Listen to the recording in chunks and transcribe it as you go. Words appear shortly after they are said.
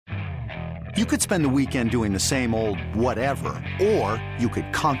You could spend the weekend doing the same old whatever, or you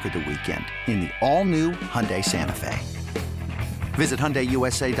could conquer the weekend in the all-new Hyundai Santa Fe. Visit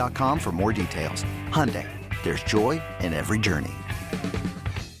HyundaiUSA.com for more details. Hyundai, there's joy in every journey.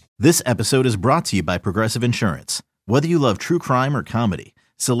 This episode is brought to you by Progressive Insurance. Whether you love true crime or comedy,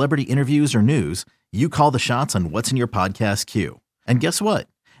 celebrity interviews or news, you call the shots on what's in your podcast queue. And guess what?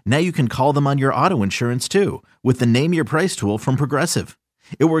 Now you can call them on your auto insurance too with the Name Your Price tool from Progressive.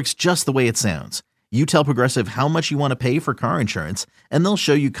 It works just the way it sounds. You tell Progressive how much you want to pay for car insurance, and they'll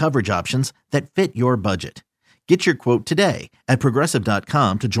show you coverage options that fit your budget. Get your quote today at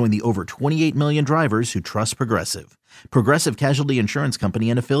Progressive.com to join the over 28 million drivers who trust Progressive. Progressive Casualty Insurance Company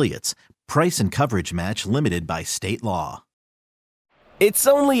and Affiliates. Price and coverage match limited by state law. It's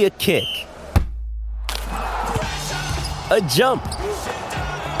only a kick, a jump,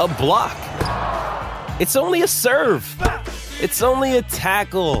 a block. It's only a serve. It's only a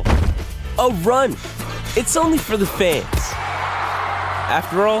tackle, a run. It's only for the fans.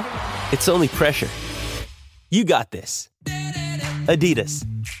 After all, it's only pressure. You got this. Adidas.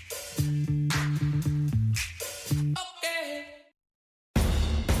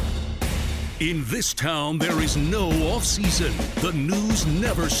 In this town, there is no off-season. The news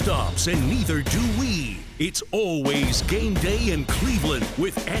never stops, and neither do we. It's always game day in Cleveland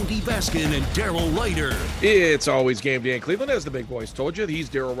with Andy Baskin and Daryl Ryder. It's always game day in Cleveland, as the big boys told you. He's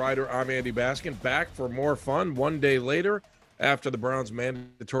Daryl Ryder. I'm Andy Baskin, back for more fun one day later after the Browns'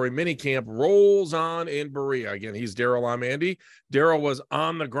 mandatory minicamp rolls on in Berea. Again, he's Daryl. I'm Andy. Daryl was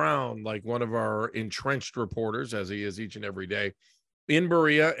on the ground like one of our entrenched reporters, as he is each and every day, in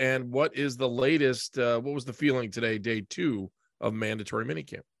Berea. And what is the latest? What was the feeling today, day 2 of mandatory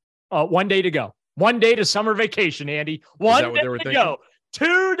minicamp? 1 day to go. 1 day to summer vacation, Andy. One day to go.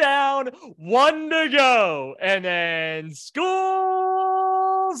 2 down, 1 to go. And then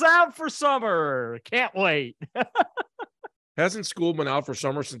school's out for summer. Can't wait. Hasn't school been out for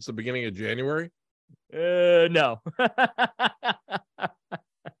summer since the beginning of January? No.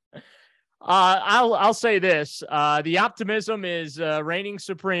 I'll say this. The optimism is reigning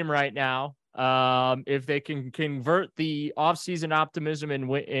supreme right now. If they can convert the offseason optimism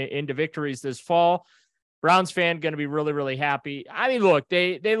into victories this fall, Browns fan going to be really, really happy. I mean, look,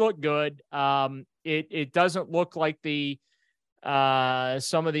 they look good. It doesn't look like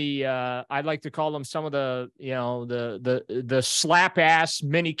some of the I'd like to call them some of the, the slap ass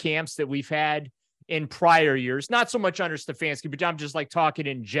mini camps that we've had in prior years, not so much under Stefanski, but I'm just like talking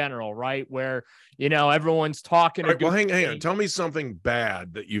in general, right? Where, everyone's talking. Right, well, hang on. Tell me something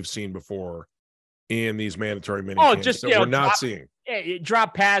bad that you've seen before in these mandatory mini camps. Oh, just, that we're not seeing.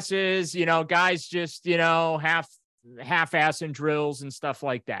 Drop passes, guys just, half-assing drills and stuff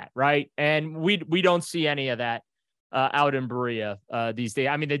like that. Right. And we don't see any of that out in Berea these days.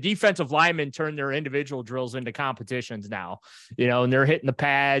 I mean, the defensive linemen turn their individual drills into competitions now, and they're hitting the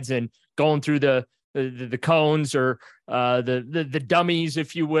pads and going through the cones or the dummies,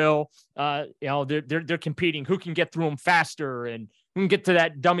 if you will. They're competing who can get through them faster and who can get to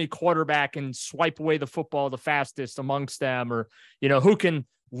that dummy quarterback and swipe away the football the fastest amongst them, or who can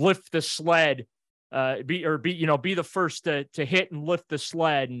lift the sled, be the first to hit and lift the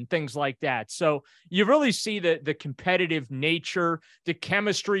sled and things like that. So you really see the competitive nature, the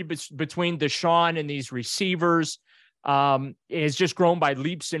chemistry between Deshaun and these receivers has just grown by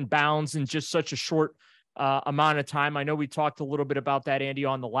leaps and bounds in just such a short amount of time. I know we talked a little bit about that, Andy,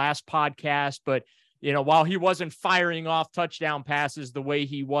 on the last podcast, but while he wasn't firing off touchdown passes the way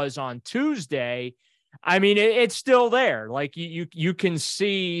he was on Tuesday, I mean, it's still there. Like you can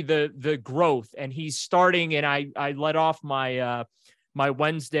see the growth, and he's starting. And I let off my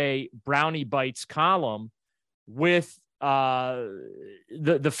Wednesday Brownie Bites column with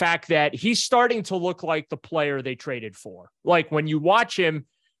the fact that he's starting to look like the player they traded for. Like when you watch him,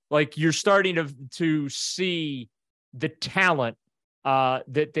 like you're starting to see the talent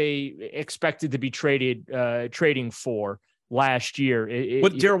that they expected to be trading for last year.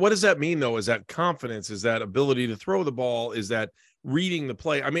 Darryl, what does that mean though? Is that confidence? Is that ability to throw the ball? Is that reading the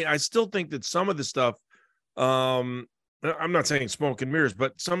play? I mean, I still think that some of the stuff, I'm not saying smoke and mirrors,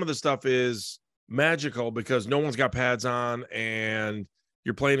 but some of the stuff is magical because no one's got pads on and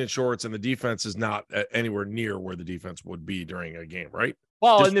you're playing in shorts and the defense is not anywhere near where the defense would be during a game, right?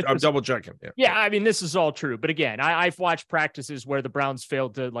 Well, I'm double checking. Yeah, I mean, this is all true. But again, I've watched practices where the Browns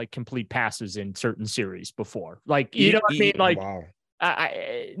failed to like complete passes in certain series before. Like, you know what I mean? Like, wow.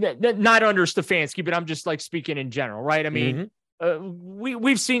 Not under Stefanski, but I'm just like speaking in general, right? I mean,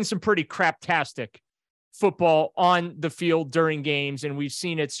 we've seen some pretty craptastic football on the field during games, and we've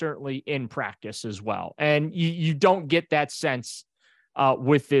seen it certainly in practice as well. And you don't get that sense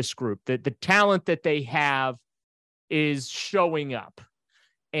with this group. The talent that they have is showing up,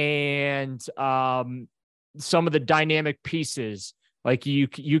 and some of the dynamic pieces, like you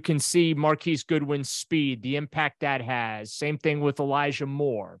can see Marquise Goodwin's speed, the impact that has. Same thing with Elijah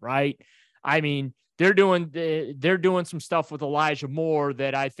Moore, right? I mean, they're doing some stuff with Elijah Moore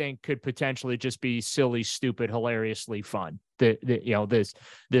that I think could potentially just be silly, stupid, hilariously fun.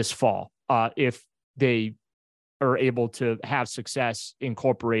 This fall, if they are able to have success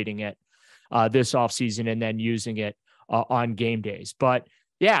incorporating it this offseason and then using it on game days. But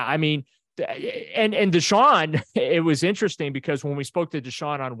yeah, I mean, and Deshaun, it was interesting because when we spoke to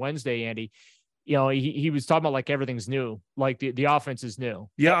Deshaun on Wednesday, Andy, he was talking about like everything's new, like the offense is new.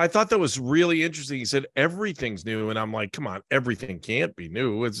 Yeah, I thought that was really interesting. He said everything's new, and I'm like, come on, everything can't be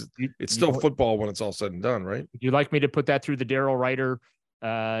new. It's still football when it's all said and done, right? Would you like me to put that through the Daryl Ryder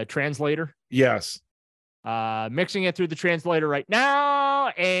translator? Yes. Mixing it through the translator right now,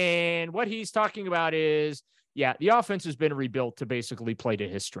 and what he's talking about is, yeah, the offense has been rebuilt to basically play to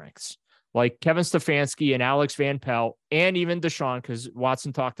his strengths. Like Kevin Stefanski and Alex Van Pelt, and even Deshaun, because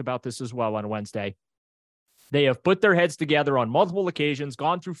Watson talked about this as well on Wednesday. They have put their heads together on multiple occasions,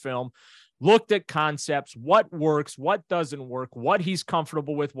 gone through film, looked at concepts, what works, what doesn't work, what he's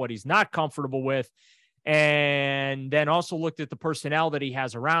comfortable with, what he's not comfortable with, and then also looked at the personnel that he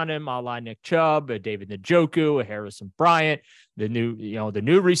has around him, a la Nick Chubb, a David Njoku, a Harrison Bryant, the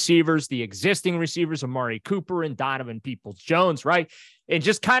new receivers, the existing receivers, Amari Cooper and Donovan Peoples-Jones, right? And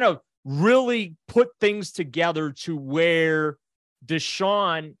just kind of really put things together to where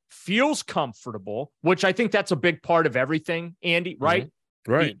Deshaun feels comfortable, which I think that's a big part of everything, Andy, right?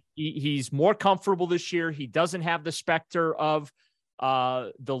 Mm-hmm. Right. He's more comfortable this year. He doesn't have the specter of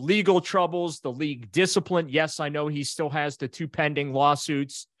the legal troubles, the league discipline. Yes, I know he still has the 2 pending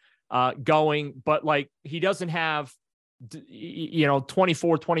lawsuits going, but like he doesn't have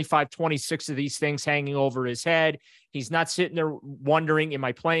 24, 25, 26 of these things hanging over his head. He's not sitting there wondering, am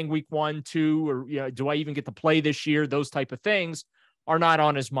I playing week 1, 2, or do I even get to play this year? Those type of things are not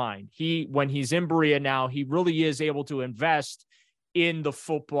on his mind. When he's in Berea now, he really is able to invest in the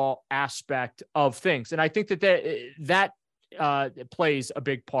football aspect of things. And I think that plays a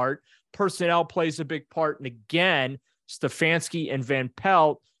big part. Personnel plays a big part. And again, Stefanski and Van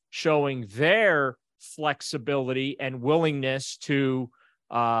Pelt showing their flexibility and willingness to,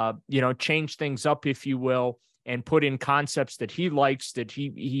 change things up, if you will, and put in concepts that he likes, that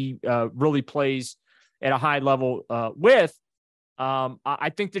he really plays at a high level with.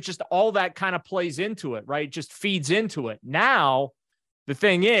 I think that just all that kind of plays into it, right? Just feeds into it. Now, the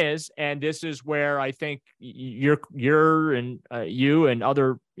thing is, and this is where I think you're and you and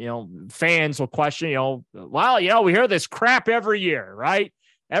other, fans will question, we hear this crap every year, right?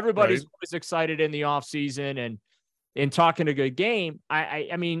 Everybody's always excited in the offseason and in talking a good game.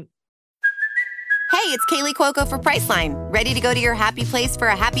 I mean, Hey, it's Kaylee Cuoco for Priceline. Ready to go to your happy place for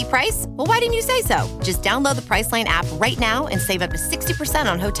a happy price? Well, why didn't you say so? Just download the Priceline app right now and save up to 60%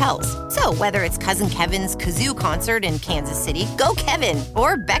 on hotels. So whether it's Cousin Kevin's Kazoo Concert in Kansas City, go Kevin,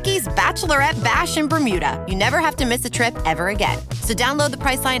 or Becky's Bachelorette Bash in Bermuda, you never have to miss a trip ever again. So download the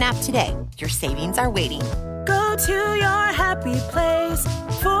Priceline app today. Your savings are waiting. Go to your happy place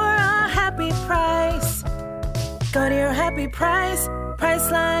for a happy price. Go to your happy price,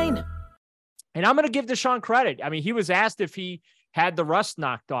 Priceline. And I'm going to give Deshaun credit. I mean, he was asked if he had the rust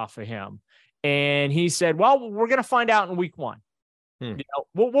knocked off of him. And he said, well, we're going to find out in week 1.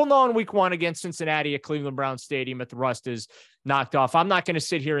 We'll know in week 1 against Cincinnati at Cleveland Browns Stadium if the rust is knocked off. I'm not going to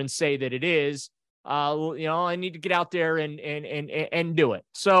sit here and say that it is. I need to get out there and do it.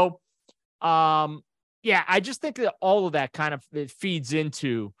 So, I just think that all of that kind of it feeds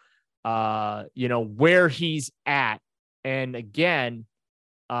into, where he's at. And again,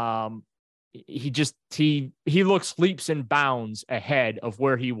 he looks leaps and bounds ahead of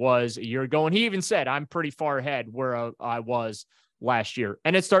where he was a year ago. And he even said, I'm pretty far ahead where I was last year.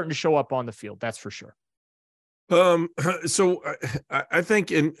 And it's starting to show up on the field. That's for sure. So I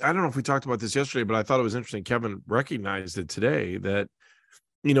think, and I don't know if we talked about this yesterday, but I thought it was interesting. Kevin recognized it today that,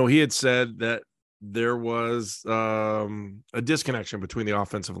 he had said that there was a disconnection between the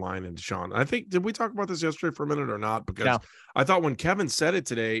offensive line and Deshaun. I think, did we talk about this yesterday for a minute or not? Because I thought when Kevin said it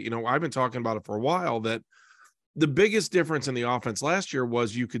today, I've been talking about it for a while, that the biggest difference in the offense last year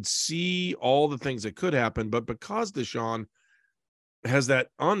was you could see all the things that could happen, but because Deshaun has that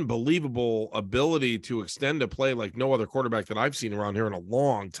unbelievable ability to extend a play like no other quarterback that I've seen around here in a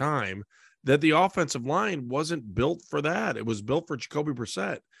long time, that the offensive line wasn't built for that. It was built for Jacoby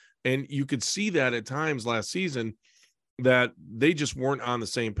Brissett. And you could see that at times last season that they just weren't on the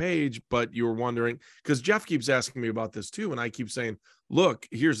same page. But you were wondering, because Jeff keeps asking me about this too, and I keep saying, look,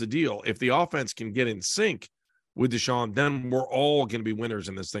 here's the deal. If the offense can get in sync with Deshaun, then we're all going to be winners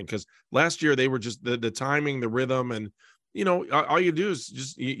in this thing. Because last year they were just the timing, the rhythm, and all you do is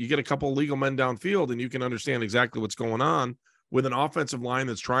just you get a couple of legal men downfield and you can understand exactly what's going on with an offensive line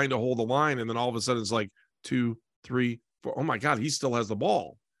that's trying to hold the line, and then all of a sudden it's like 2, 3, 4. Oh my God, he still has the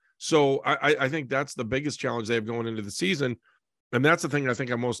ball. So I think that's the biggest challenge they have going into the season, and that's the thing I think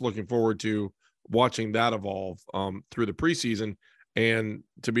I'm most looking forward to, watching that evolve through the preseason and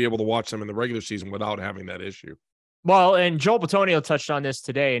to be able to watch them in the regular season without having that issue. Well, and Joel Bitonio touched on this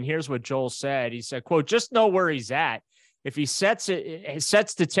today, and here's what Joel said. He said, quote, just know where he's at. If he sets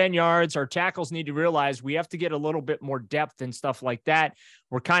to 10 yards, our tackles need to realize we have to get a little bit more depth and stuff like that.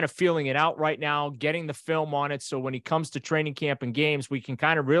 We're kind of feeling it out right now, getting the film on it. So when he comes to training camp and games, we can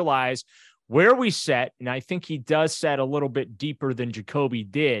kind of realize where we set. And I think he does set a little bit deeper than Jacoby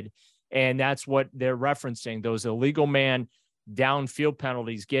did. And that's what they're referencing, those illegal man downfield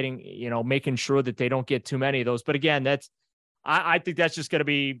penalties, making sure that they don't get too many of those. But again, I think that's just going to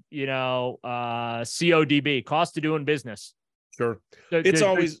be, CODB, cost of doing business. Sure. They're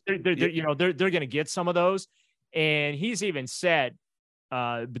going to get some of those. And he's even said,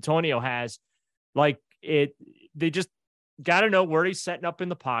 Bitonio has, they just got to know where he's setting up in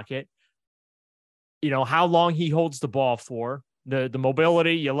the pocket, how long he holds the ball for, the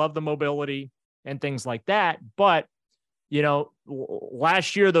mobility. You love the mobility and things like that. But,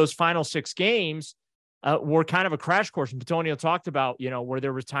 last year, those final 6 games, were kind of a crash course. And Bitonio talked about, where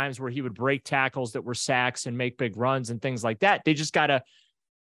there were times where he would break tackles that were sacks and make big runs and things like that. They just got to,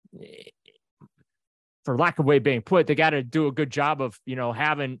 for lack of way being put, they got to do a good job of,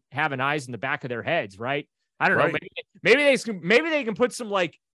 having eyes in the back of their heads. Right. I don't know. Maybe they can put some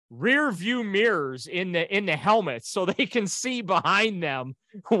rear view mirrors in the helmets so they can see behind them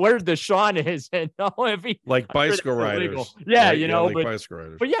where Deshaun is, and if he bicycle riders. Yeah, right? Bicycle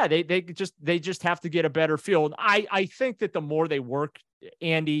riders. But yeah, they just have to get a better feel. And I think that the more they work,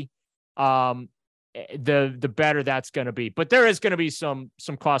 Andy, the better that's going to be. But there is going to be some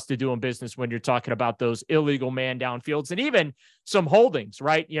cost to doing business when you're talking about those illegal man downfields and even some holdings,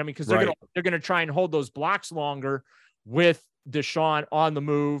 right? Because they're going to try and hold those blocks longer with Deshaun on the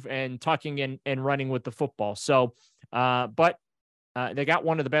move and tucking in and running with the football. So, but they got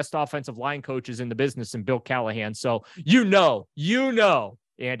one of the best offensive line coaches in the business in Bill Callahan. So,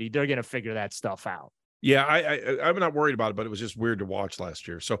 Andy, they're going to figure that stuff out. Yeah, I'm not worried about it, but it was just weird to watch last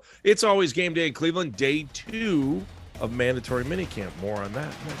year. So it's always game day in Cleveland, day 2 of mandatory minicamp. More on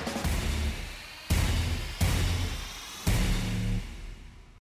that next.